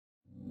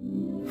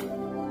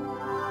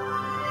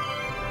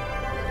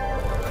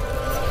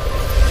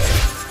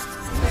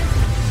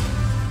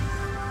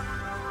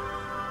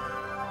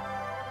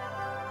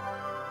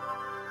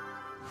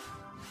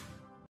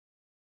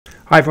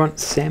Hi everyone,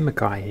 Sam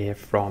Mackay here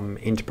from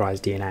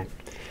Enterprise DNA.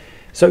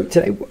 So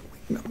today I'm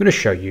going to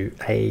show you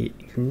a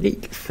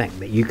unique thing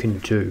that you can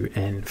do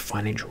in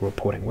financial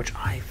reporting, which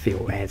I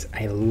feel adds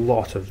a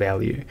lot of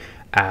value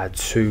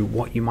to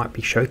what you might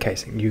be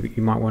showcasing.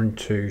 You might want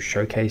to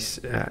showcase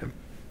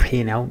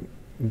P&L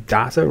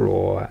data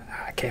or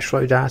cash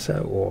flow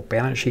data or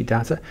balance sheet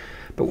data,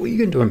 but what you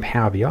can do in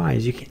Power BI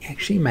is you can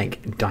actually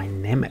make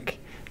dynamic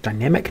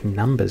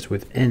numbers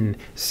within,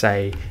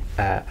 say,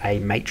 a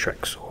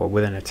matrix or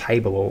within a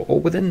table or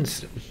within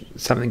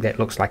something that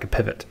looks like a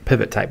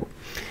pivot table.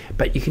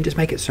 But you can just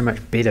make it so much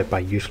better by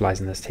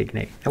utilizing this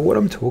technique. Now what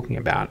I'm talking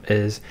about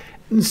is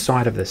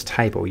inside of this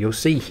table, you'll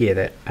see here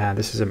that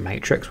this is a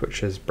matrix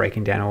which is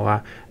breaking down all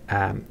our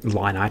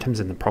line items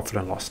in the profit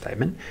and loss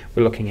statement.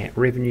 We're looking at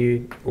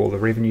revenue, all the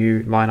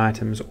revenue line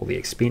items, all the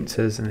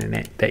expenses, and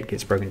then that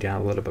gets broken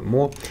down a little bit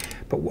more.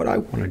 But what I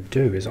want to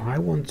do is I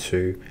want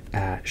to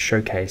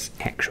showcase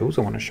actuals,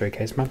 I want to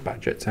showcase my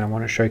budgets, and I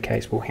want to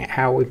showcase, well,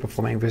 how are we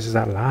performing versus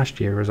our last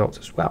year results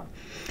as well.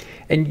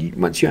 And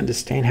once you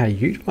understand how to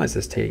utilize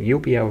this technique, you'll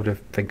be able to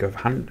think of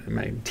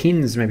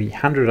tens, maybe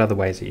 100 other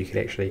ways that you could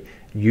actually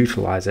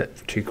utilize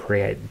it to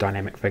create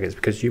dynamic figures,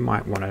 because you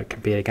might want to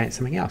compare against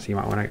something else. You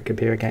might want to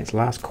compare against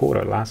last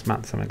quarter, last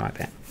month, something like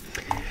that.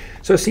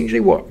 So essentially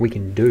what we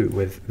can do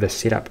with the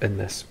setup in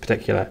this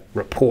particular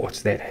report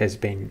that has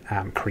been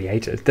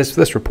created,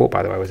 this report,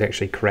 by the way, was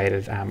actually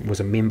created, was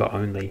a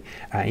member-only,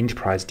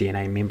 Enterprise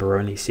DNA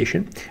member-only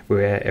session,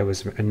 where it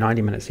was a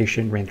 90-minute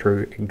session, ran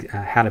through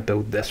how to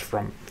build this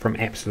from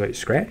absolute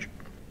scratch.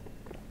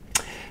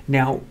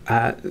 Now,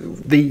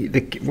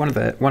 one of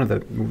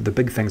the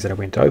big things that I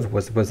went over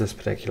was this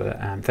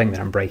particular thing that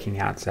I'm breaking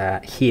out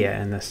here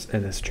in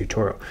this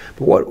tutorial.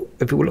 But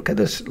if we look at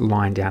this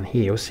line down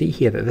here, you'll see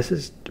here that this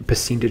is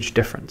percentage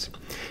difference.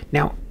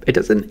 Now, it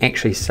doesn't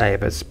actually say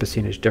if it's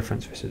percentage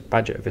difference versus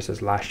budget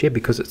versus last year,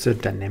 because it's a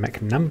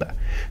dynamic number.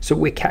 So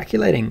we're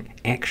calculating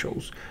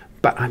actuals,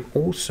 but I'm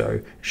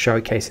also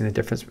showcasing the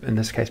difference in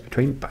this case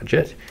between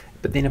budget.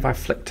 But then if I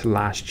flick to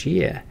last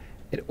year,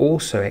 it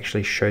also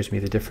actually shows me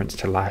the difference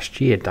to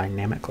last year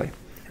dynamically.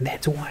 And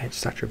that's why it's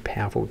such a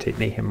powerful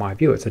technique in my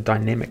view. It's a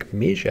dynamic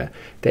measure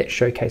that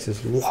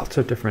showcases lots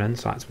of different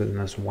insights within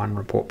this one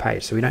report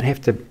page. So we don't have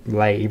to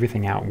lay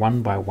everything out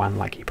one by one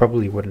like you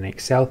probably would in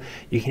Excel.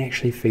 You can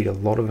actually feed a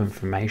lot of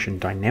information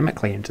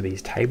dynamically into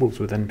these tables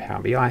within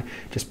Power BI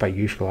just by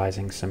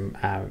utilizing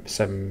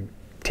some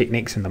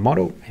techniques in the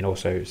model and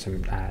also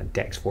some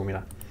DAX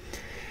formula.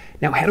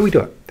 Now, how do we do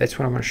it? That's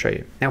what I want to show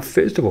you. Now,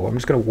 first of all, I'm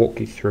just going to walk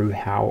you through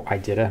how I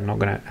did it. I'm not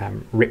going to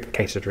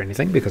replicate it or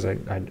anything, because I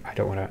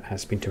don't want to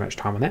spend too much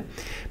time on that.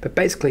 But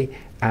basically,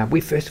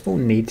 we first of all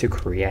need to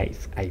create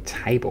a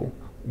table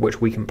which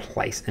we can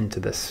place into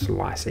this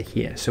slicer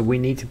here. So we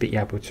need to be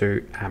able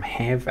to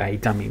have a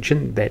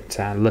dimension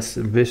that lists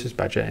versus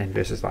budget and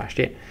versus last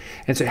year.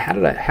 And so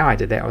how I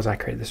did that was I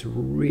created this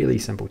really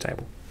simple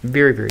table.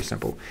 Very, very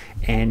simple.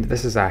 And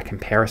this is our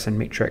comparison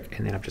metric,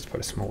 and then I've just put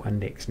a small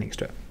index next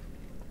to it.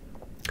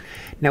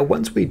 Now,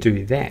 once we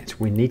do that,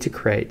 we need to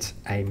create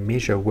a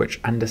measure which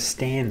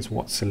understands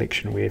what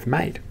selection we have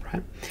made,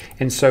 right?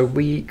 And so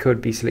we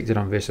could be selected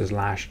on versus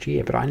last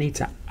year, but I need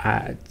to,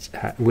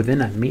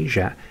 within a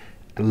measure,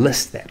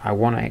 list that. I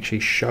want to actually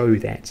show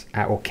that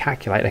or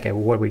calculate, okay,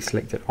 well, what are we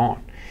selected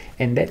on?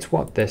 And that's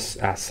what this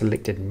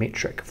selected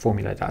metric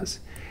formula does.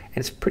 And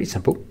it's pretty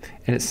simple.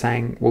 And it's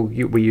saying, well,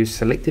 we use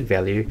selected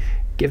value,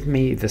 give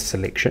me the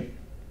selection,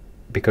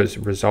 because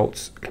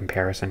results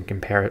comparison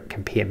compare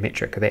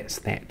metric, that's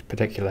that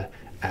particular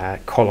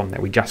column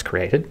that we just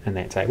created in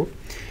that table.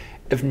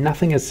 If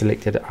nothing is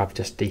selected, I've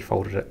just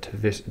defaulted it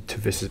to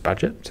versus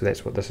budget, so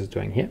that's what this is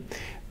doing here.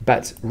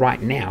 But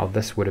right now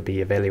this would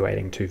be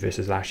evaluating to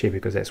versus last year,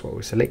 because that's what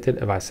was selected.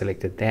 If I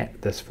selected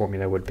that, this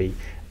formula would be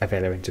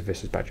evaluating to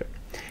versus budget.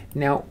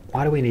 Now,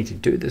 why do we need to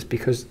do this?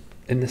 Because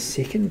in the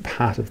second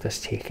part of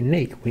this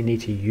technique, we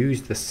need to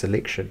use the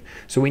selection.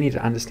 So we need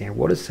to understand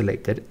what is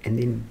selected, and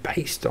then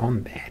based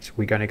on that,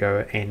 we're going to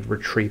go and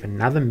retrieve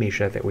another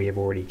measure that we have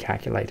already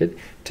calculated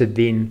to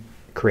then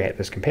create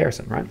this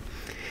comparison, right?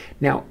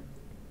 Now,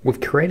 we've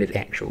created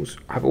actuals.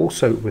 I've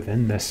also,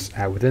 within this,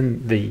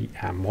 within the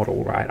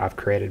model, right, I've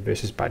created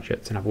versus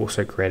budgets, and I've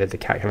also created the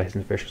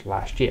calculations versus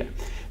last year.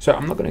 So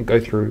I'm not going to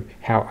go through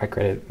how I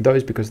created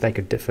those, because they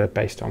could differ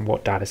based on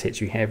what data sets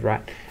you have,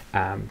 right?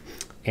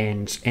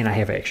 And I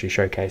have actually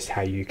showcased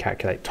how you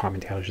calculate time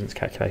intelligence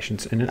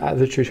calculations in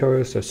other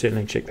tutorials, so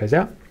certainly check those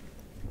out.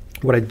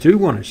 What I do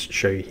want to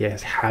show you here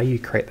is how you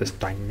create this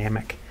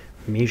dynamic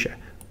measure.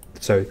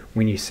 So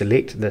when you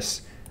select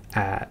this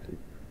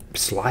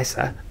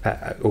slicer,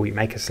 or you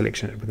make a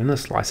selection within the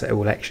slicer, it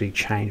will actually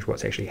change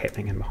what's actually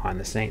happening in behind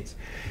the scenes.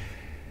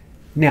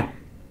 Now,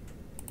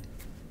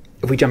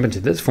 if we jump into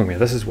this formula,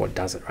 this is what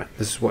does it, right?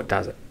 This is what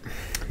does it.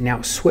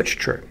 now switch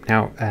true.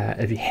 Now,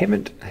 if you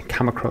haven't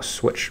come across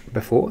switch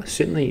before,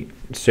 certainly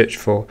search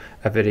for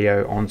a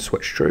video on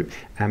switch true,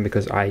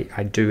 because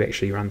I do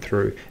actually run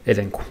through it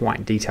in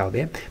quite detail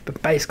there.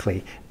 But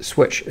basically,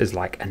 switch is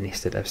like a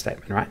nested if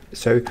statement, right?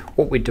 So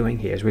what we're doing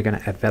here is we're going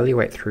to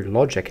evaluate through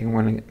logic, and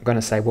we're going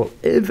to say, well,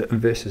 if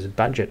versus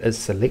budget is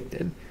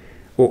selected,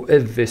 or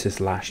if versus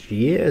last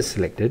year is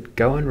selected,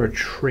 go and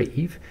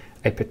retrieve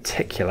a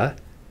particular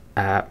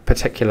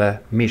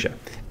measure.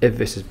 If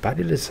versus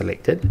budget is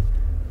selected,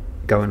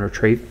 go and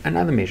retrieve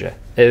another measure.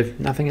 If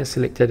nothing is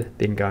selected,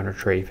 then go and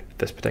retrieve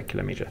this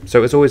particular measure.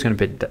 So it's always going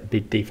to be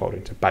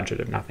defaulting to budget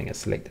if nothing is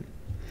selected.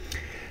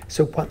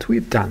 So once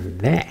we've done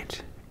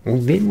that, well,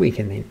 then we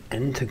can then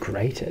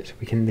integrate it.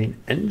 We can then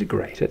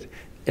integrate it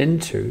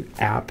into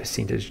our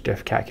percentage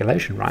diff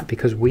calculation, right?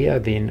 Because we are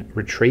then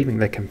retrieving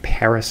the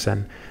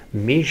comparison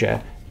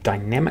measure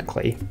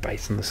dynamically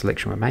based on the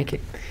selection we're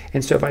making.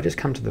 And so if I just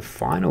come to the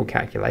final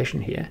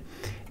calculation here,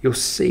 you'll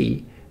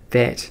see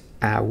that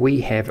I've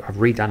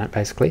redone it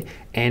basically,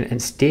 and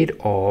instead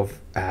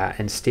of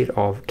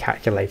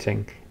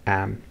calculating,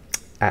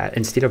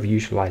 instead of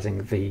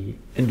utilizing the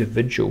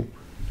individual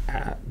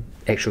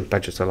actual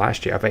budgets of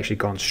last year, I've actually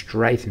gone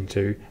straight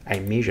into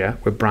a measure.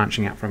 We're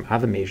branching out from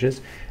other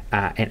measures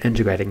and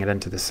integrating it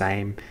into the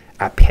same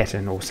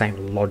pattern or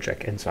same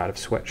logic inside of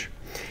switch.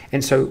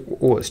 And so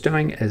all it's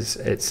doing is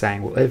it's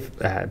saying, well, if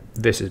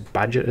versus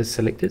budget is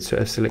selected, so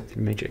if selected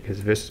measure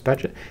is versus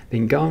budget,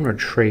 then go and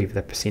retrieve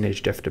the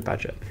percentage diff to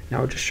budget.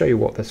 Now I'll just show you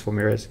what this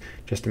formula is,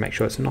 just to make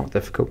sure it's not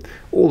difficult.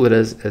 All it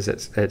is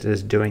it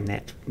is doing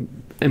that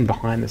in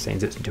behind the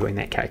scenes. It's doing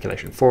that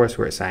calculation for us,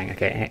 where it's saying,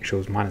 okay,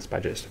 actuals minus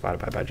budgets divided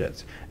by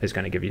budgets is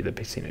going to give you the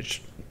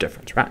percentage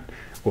difference, right?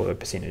 Or the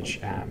percentage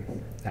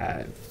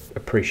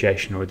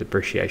appreciation or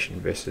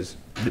depreciation versus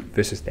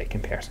that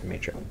comparison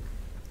metric.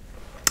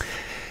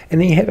 And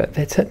there you have it.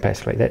 That's it,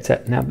 basically. That's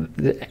it. Now,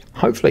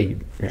 hopefully,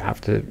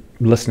 after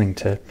listening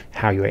to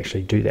how you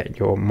actually do that,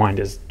 your mind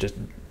is just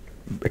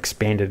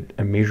expanded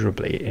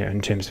immeasurably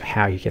in terms of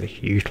how you get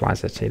to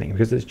utilize that setting,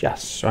 because there's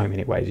just so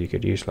many ways you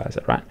could utilize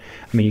it, right?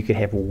 I mean, you could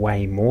have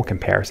way more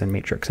comparison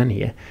metrics in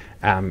here,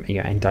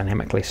 and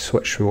dynamically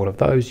switch through all of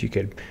those. You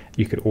could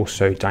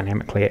also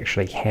dynamically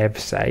actually have,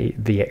 say,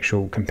 the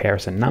actual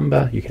comparison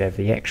number. You could have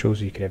the actuals,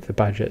 you could have the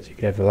budgets, you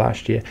could have the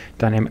last year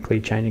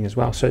dynamically changing as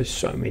well. So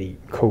many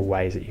cool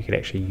ways that you could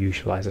actually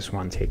utilize this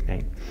one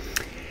technique.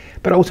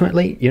 But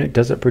ultimately,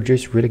 does it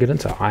produce really good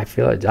insight? I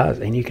feel it does,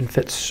 and you can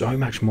fit so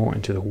much more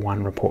into the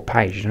one report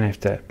page. You don't have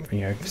to,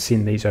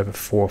 send these over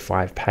 4 or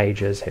 5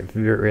 pages, have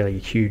really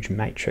huge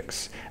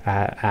matrices,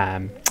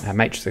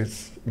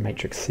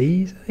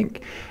 matrices, I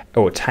think,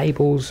 or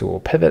tables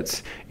or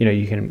pivots.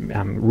 You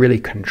can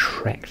really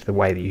contract the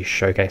way that you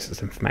showcase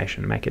this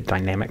information and make it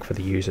dynamic for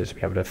the users to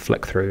be able to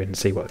flick through and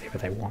see whatever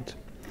they want.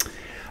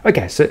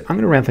 Okay, so I'm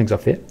going to round things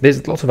off there.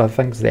 There's lots of other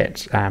things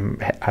that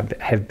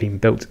have been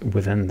built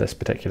within this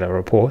particular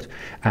report.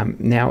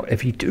 Now,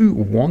 if you do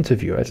want to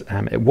view it,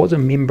 it was a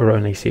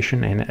member-only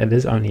session, and it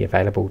is only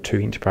available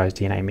to Enterprise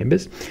DNA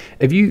members.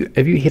 If you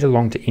head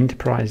along to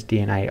Enterprise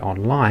DNA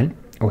Online,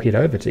 or head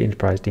over to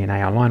Enterprise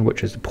DNA Online,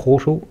 which is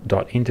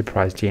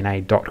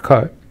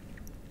portal.enterprisedna.co,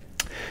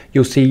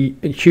 you'll see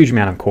a huge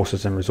amount of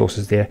courses and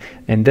resources there.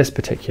 And this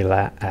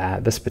particular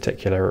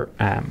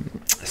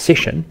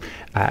session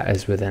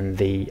is within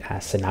the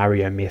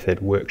scenario method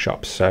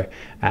workshops. So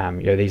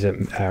these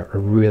are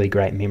really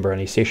great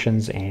member-only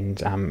sessions,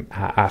 and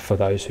are for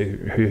those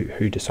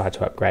who decide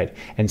to upgrade.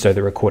 And so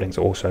the recordings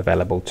are also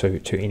available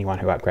to anyone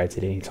who upgrades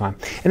at any time.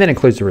 And that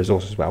includes the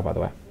resource as well, by the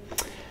way.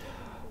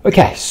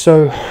 Okay,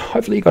 so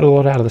hopefully you got a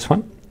lot out of this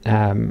one.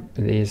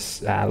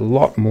 There's a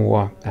lot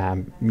more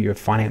your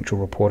financial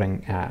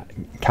reporting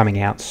coming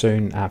out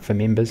soon for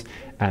members.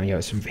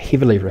 It's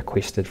heavily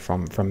requested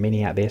from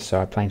many out there, so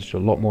I plan to do a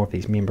lot more of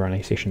these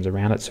member-only sessions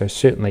around it. So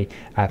certainly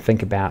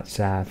think about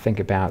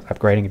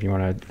upgrading if you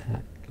want to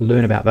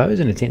learn about those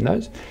and attend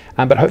those.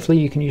 But hopefully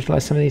you can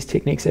utilize some of these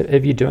techniques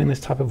if you're doing this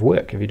type of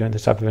work, if you're doing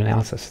this type of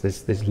analysis.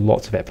 There's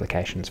lots of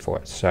applications for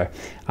it. So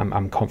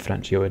I'm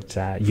confident you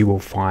will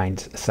find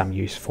some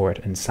use for it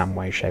in some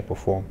way, shape or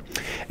form.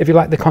 If you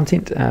like the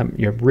content,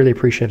 you really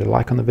appreciate a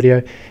like on the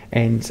video,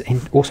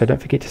 and also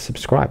don't forget to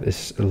subscribe.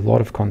 There's a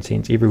lot of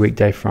content every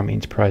weekday from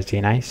Enterprise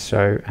DNA,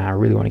 so I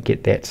really want to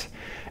get that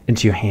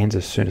into your hands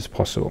as soon as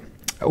possible.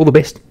 All the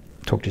best.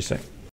 Talk to you soon.